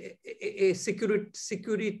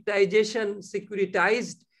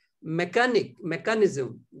securitized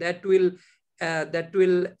mechanism that will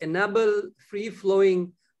enable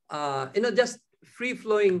free-flowing, just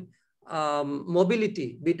free-flowing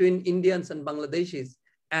mobility between Indians and Bangladeshis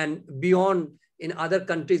and beyond in other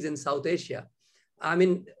countries in South Asia. I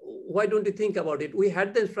mean, why don't you think about it? We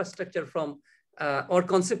had the infrastructure from, or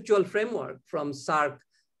conceptual framework from SAARC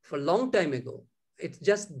for a long time ago. It's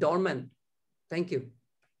just dormant. Thank you.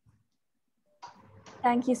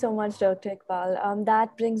 Thank you so much, Dr. Iqbal.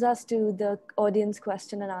 That brings us to the audience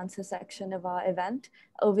question and answer section of our event.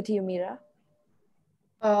 Over to you, Meera.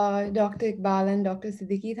 Dr. Iqbal and Dr.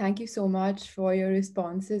 Siddiqui, thank you so much for your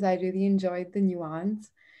responses. I really enjoyed the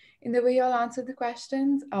nuance in the way you all answered the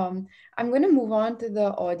questions. I'm going to move on to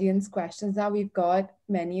the audience questions now. We've got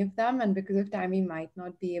many of them, and because of time, we might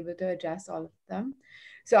not be able to address all of them.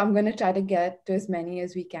 So I'm going to try to get to as many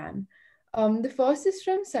as we can. The first is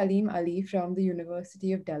from Salim Ali from the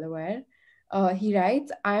University of Delaware. He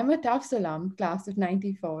writes, I am a Tufts alum, class of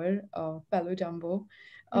 94, fellow jumbo.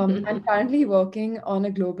 I'm currently working on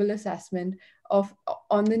a global assessment of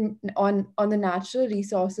on the natural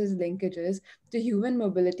resources linkages to human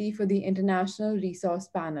mobility for the International Resource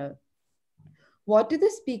Panel. What do the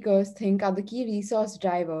speakers think are the key resource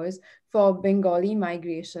drivers for Bengali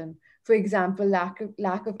migration? For example, lack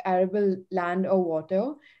of arable land or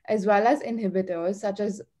water, as well as inhibitors such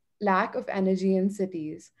as lack of energy in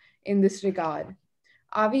cities in this regard.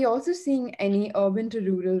 Are we also seeing any urban to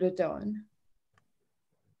rural return?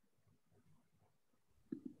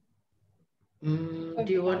 Do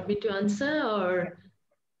you want me to answer or?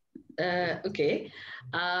 Okay.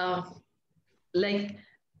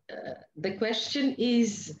 The question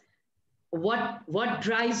is, what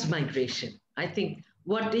drives migration? I think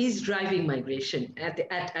what is driving migration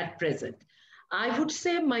at present? I would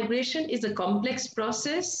say migration is a complex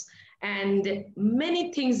process and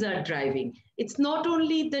many things are driving. It's not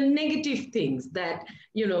only the negative things that,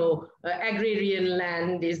 agrarian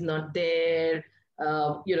land is not there,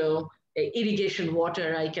 irrigation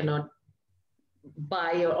water I cannot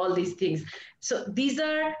buy, or all these things. So these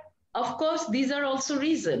are, of course, these are also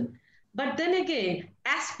reason. But then again,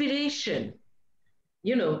 aspiration,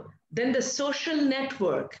 then the social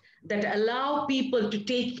network that allow people to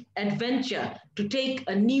take adventure, to take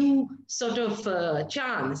a new sort of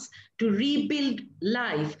chance, to rebuild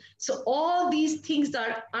life. So all these things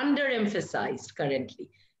are underemphasized currently.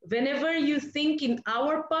 Whenever you think in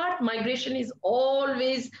our part, migration is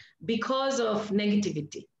always because of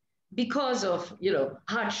negativity, because of, you know,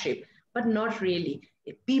 hardship, but not really.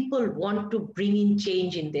 People want to bring in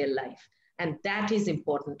change in their life, and that is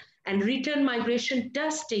important. And return migration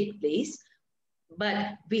does take place,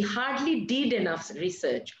 but we hardly did enough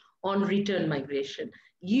research on return migration.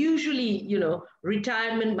 Usually, you know,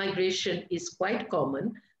 retirement migration is quite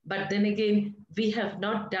common, but then again, we have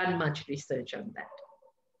not done much research on that.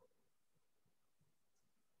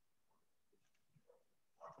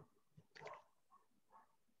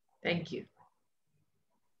 Thank you.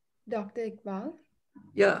 Dr. Iqbal?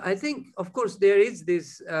 Yeah, I think, of course, there is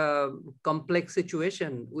this complex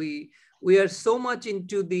situation. We are so much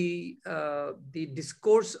into the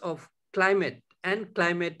discourse of climate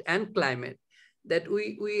that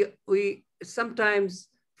we sometimes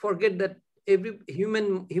forget that every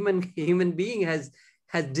human being has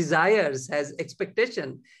desires, has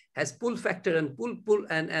expectation, has pull factor and pull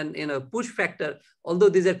and you know, push factor. Although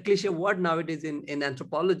these are cliche word nowadays in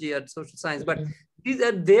anthropology or social science, but these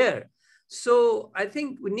are there. So I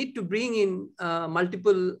think we need to bring in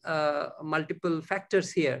multiple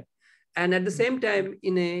factors here, and at the same time,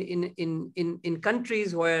 in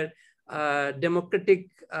countries where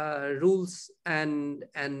democratic rules and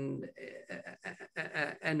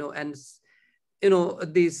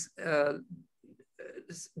these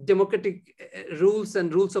democratic rules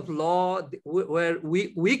and rules of law were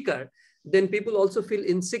weaker, then people also feel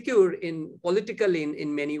insecure politically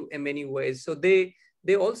in many ways. So they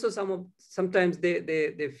also sometimes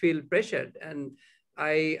they feel pressured. And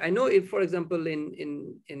I know, if for example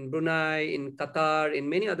in Brunei, in Qatar, in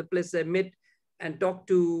many other places, I met and talked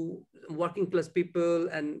to working class people,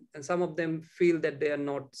 and some of them feel that they are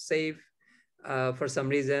not safe for some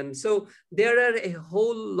reason. So there are a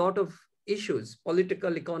whole lot of issues: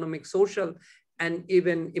 political, economic, social, and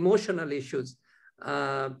even emotional issues.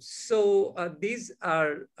 These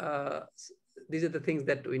are the things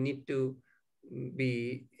that we need to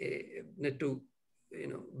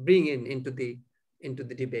bring into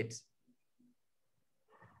the debates.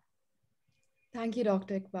 Thank you,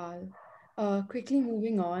 Dr. Iqbal. Quickly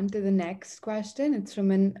moving on to the next question. It's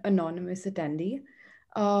from an anonymous attendee.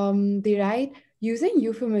 They write, using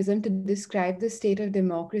euphemism to describe the state of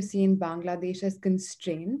democracy in Bangladesh as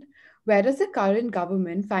constrained, where does the current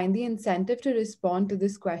government find the incentive to respond to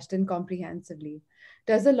this question comprehensively?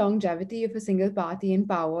 Does the longevity of a single party in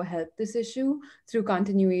power help this issue through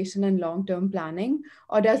continuation and long-term planning,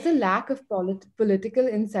 or does the lack of political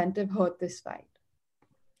incentive hurt this fight?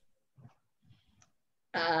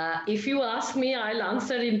 If you ask me, I'll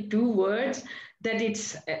answer in 2 words, that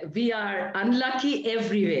we are unlucky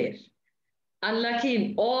everywhere.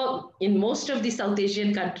 Unlucky in most of the South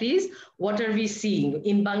Asian countries. What are we seeing?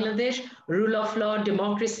 In Bangladesh, rule of law,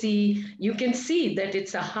 democracy, you can see that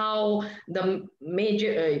it's how the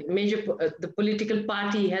the political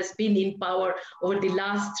party has been in power over the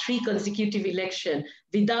last 3 consecutive elections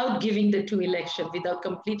without giving the 2 elections, without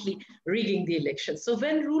completely rigging the election. So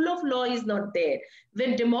when rule of law is not there,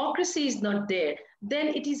 when democracy is not there, then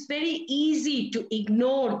it is very easy to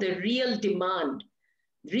ignore the real demand,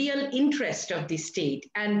 real interest of the state,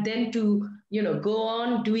 and then to go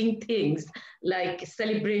on doing things like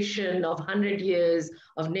celebration of 100 years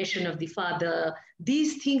of Nation of the Father.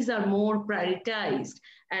 These things are more prioritized,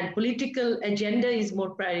 and political agenda is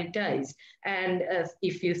more prioritized. And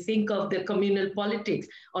if you think of the communal politics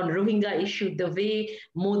on Rohingya issue, the way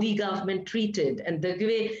Modi government treated, and the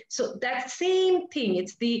way, so that same thing,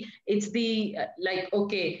 it's the like,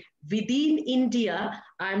 okay, within India,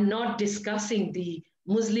 I'm not discussing the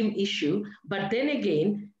Muslim issue, but then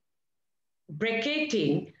again,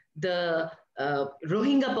 bracketing the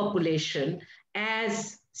Rohingya population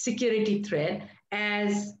as security threat,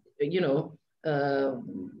 as,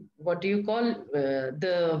 what do you call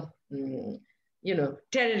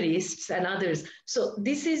terrorists and others. So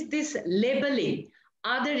this labeling,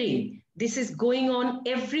 othering, this is going on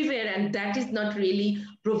everywhere, and that is not really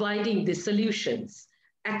providing the solutions.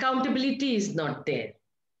 Accountability is not there.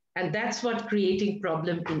 And that's what creating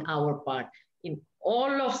problem in our part. In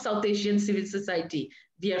all of South Asian civil society,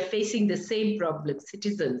 we are facing the same problem.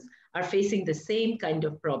 Citizens are facing the same kind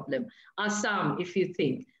of problem. Assam, if you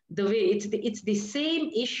think, the way it's the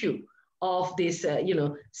same issue of this,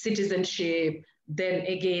 citizenship, then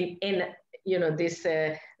again, this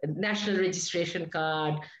national registration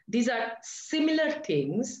card. These are similar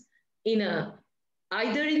things in a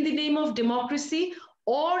either in the name of democracy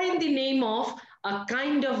or in the name of a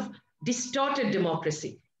kind of distorted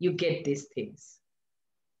democracy, you get these things.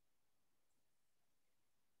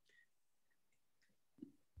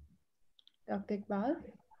 Dr. Iqbal?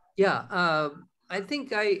 Yeah, I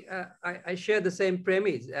think I share the same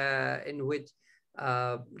premise in which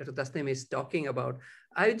Dr. Tasneem is talking about.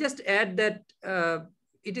 I just add that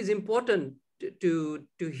it is important to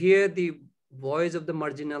hear the voice of the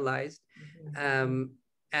marginalized and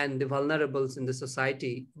the vulnerables in the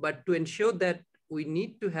society, but to ensure that we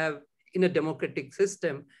need to have, in a democratic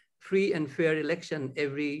system, free and fair election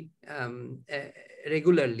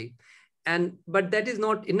regularly. But that is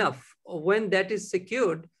not enough. When that is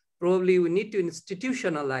secured, probably we need to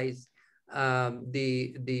institutionalize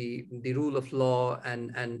the rule of law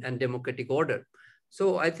and democratic order.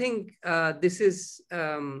 So I think this is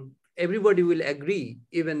everybody will agree,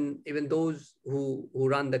 even those who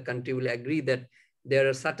run the country will agree that there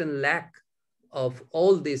are certain lack of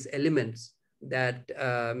all these elements that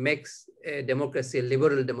makes a democracy a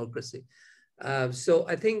liberal democracy. So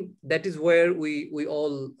I think that is where we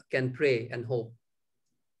all can pray and hope.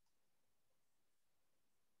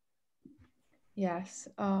 Yes.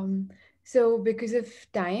 So because of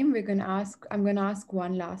time, I'm gonna ask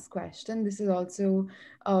one last question. This is also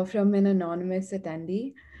from an anonymous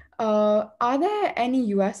attendee. Are there any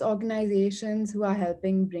US organizations who are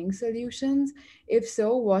helping bring solutions? If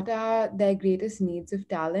so, what are their greatest needs of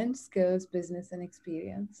talent, skills, business, and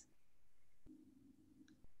experience?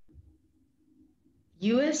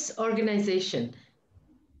 US organization.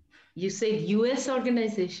 You said US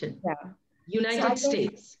organization? Yeah. United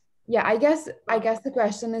States. Yeah, I guess the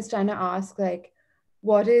question is trying to ask, like,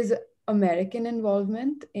 what is American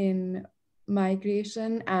involvement in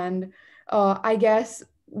migration? And I guess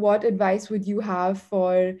what advice would you have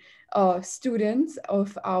for students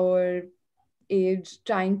of our age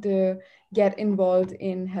trying to get involved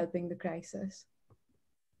in helping the crisis?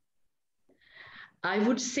 I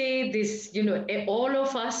would say this, all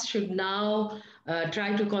of us should now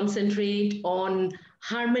try to concentrate on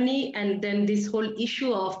harmony, and then this whole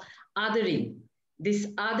issue of othering. This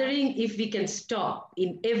othering, if we can stop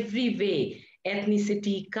in every way,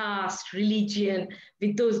 ethnicity, caste, religion,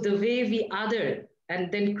 with the way we other,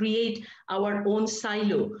 and then create our own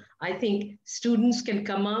silo. I think students can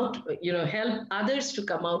come out, help others to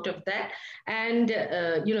come out of that. And,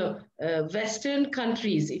 Western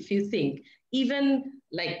countries, if you think, even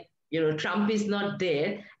like, Trump is not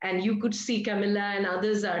there, and you could see Kamala and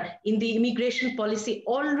others are in the immigration policy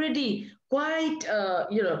already quite,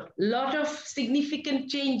 lot of significant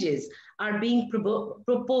changes are being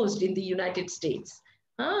proposed in the United States.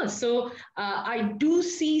 So I do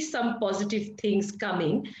see some positive things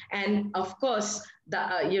coming. And of course, the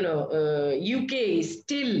UK is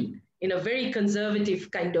still in a very conservative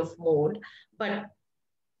kind of mode, but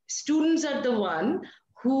students are the one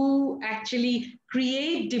who actually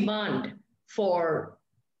create demand for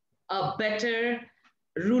a better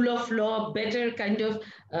rule of law, better kind of,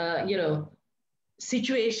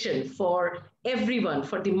 situation for everyone,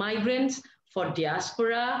 for the migrants, for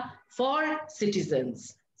diaspora, for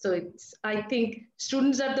citizens. So I think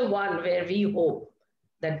students are the one where we hope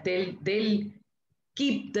that they'll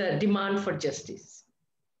keep the demand for justice.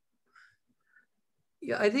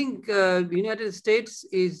 Yeah, I think the United States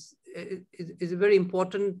is a very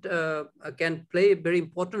important, can play a very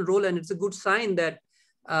important role, and it's a good sign that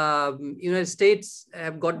United States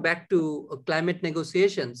have got back to climate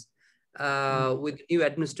negotiations with the new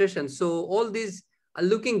administration. So all these are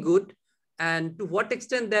looking good. And to what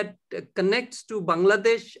extent that connects to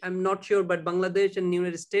Bangladesh, I'm not sure, but Bangladesh and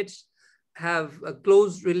United States have a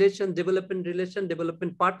close relation,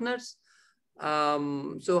 development partners.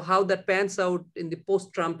 So how that pans out in the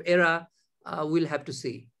post-Trump era, we'll have to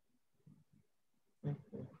see.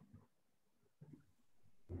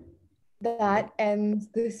 That ends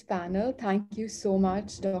this panel. Thank you so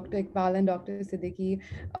much, Dr. Iqbal and Dr. Siddiqui.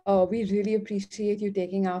 We really appreciate you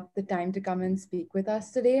taking out the time to come and speak with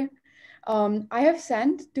us today. I have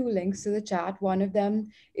sent 2 links to the chat. One of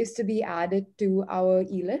them is to be added to our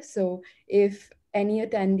e-list. So if any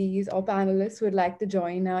attendees or panelists would like to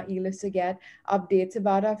join our e-list to get updates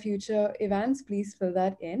about our future events, please fill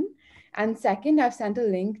that in. And second, I've sent a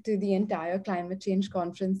link to the entire climate change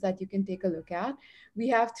conference that you can take a look at. We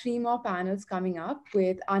have 3 more panels coming up,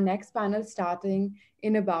 with our next panel starting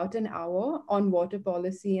in about an hour on water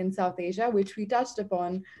policy in South Asia, which we touched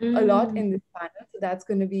upon a lot in this panel. So that's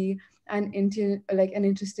going to be an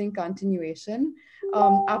interesting continuation.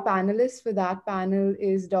 Our panelists for that panel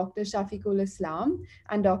is Dr. Shafiqul Islam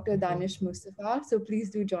and Dr. Danish Mustafa. So please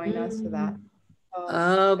do join us for that.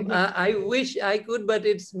 I wish I could, but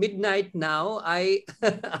it's midnight now. I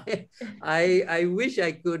I wish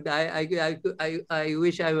I could. I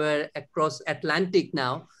wish I were across Atlantic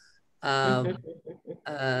now. Sorry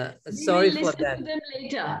for that. To them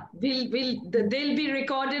later. They'll be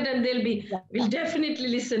recorded and we'll definitely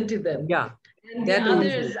listen to them. Yeah. And the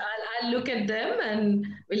others, I'll look at them and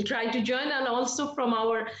we'll try to join. And also from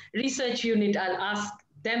our research unit, I'll ask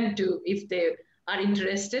them to, if they are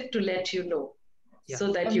interested, to let you know,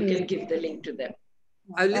 so that you can give the link to them.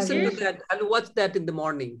 I'll listen to that. I'll watch that in the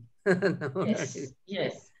morning.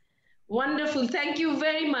 Yes. Wonderful. Thank you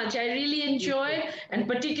very much. I really enjoyed, and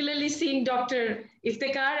particularly seeing Dr.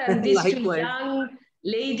 Iftekhar and this young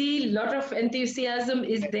lady. Lot of enthusiasm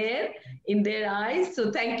is there in their eyes.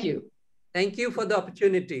 So thank you. Thank you for the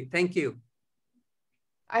opportunity. Thank you.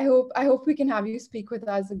 I hope we can have you speak with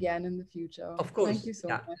us again in the future. Of course. Thank you so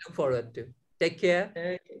much. Look forward to. Take care.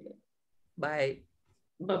 Okay. Bye.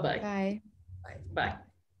 Bye-bye. Bye. Bye. Bye.